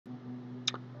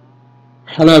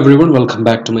Hello everyone, welcome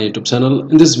back to my YouTube channel.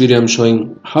 In this video I'm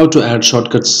showing how to add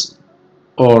shortcuts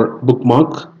or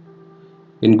bookmark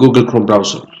in Google Chrome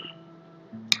browser.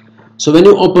 So when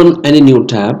you open any new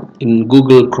tab in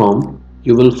Google Chrome,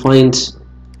 you will find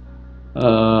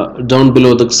down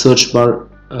below the search bar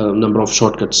number of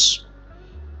shortcuts.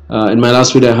 In my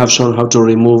last video I have shown how to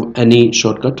remove any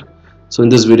shortcut. So in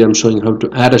this video I'm showing how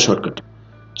to add a shortcut.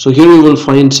 So here you will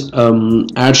find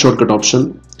add shortcut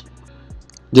option.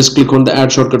 Just click on the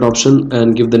add shortcut option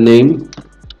and give the name,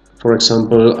 for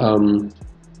example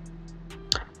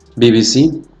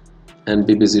BBC and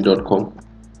bbc.com.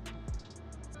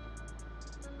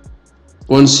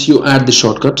 Once you add the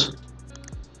shortcut,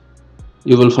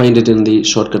 you will find it in the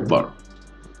shortcut bar.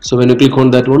 So when you click on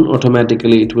that one,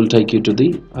 automatically it will take you to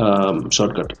the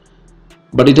shortcut,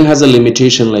 but it has a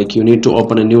limitation, like you need to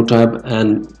open a new tab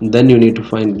and then you need to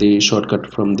find the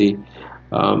shortcut from the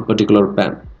particular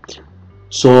tab.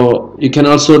 So you can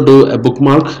also do a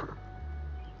bookmark,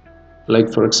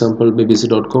 like for example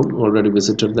bbc.com, already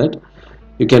visited that.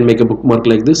 You can make a bookmark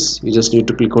like this. You just need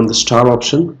to click on the star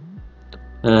option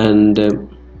and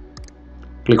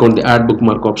click on the add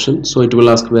bookmark option. So it will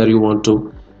ask where you want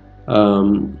to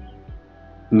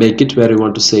make it, where you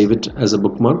want to save it as a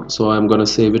bookmark. So I'm gonna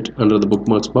save it under the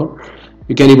Bookmarks bar.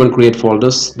 You can even create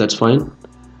folders, that's fine.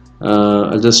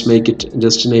 I'll just name it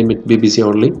BBC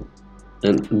only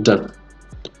and done.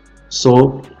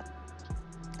 So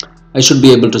I should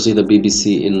be able to see the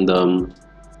BBC in the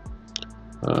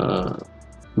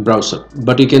browser,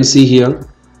 but you can see here,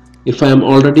 if I am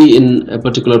already in a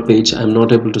particular page, I am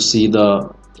not able to see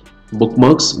the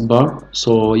bookmarks bar.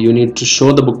 So you need to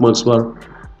show the bookmarks bar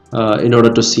in order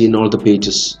to see in all the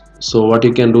pages. So what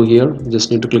you can do here, you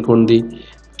just need to click on the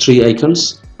three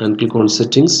icons and click on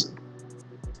settings,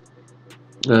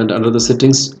 and under the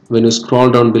settings, when you scroll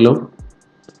down below,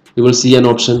 you will see an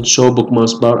option show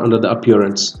bookmarks bar under the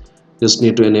appearance. Just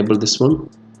need to enable this one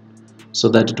so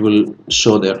that it will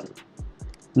show there.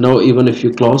 Now even if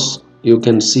you close, you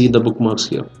can see the bookmarks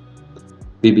here,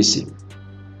 BBC.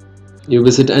 You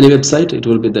visit any website, it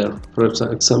will be there. For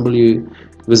example, you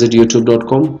visit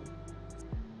youtube.com,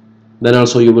 then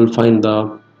also you will find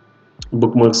the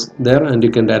bookmarks there, and you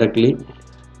can directly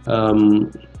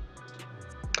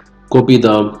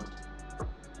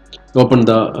open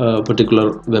the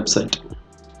particular website.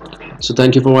 So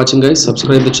thank you for watching guys.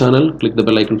 Subscribe the channel, click the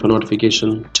bell icon for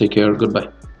notification. Take care, goodbye.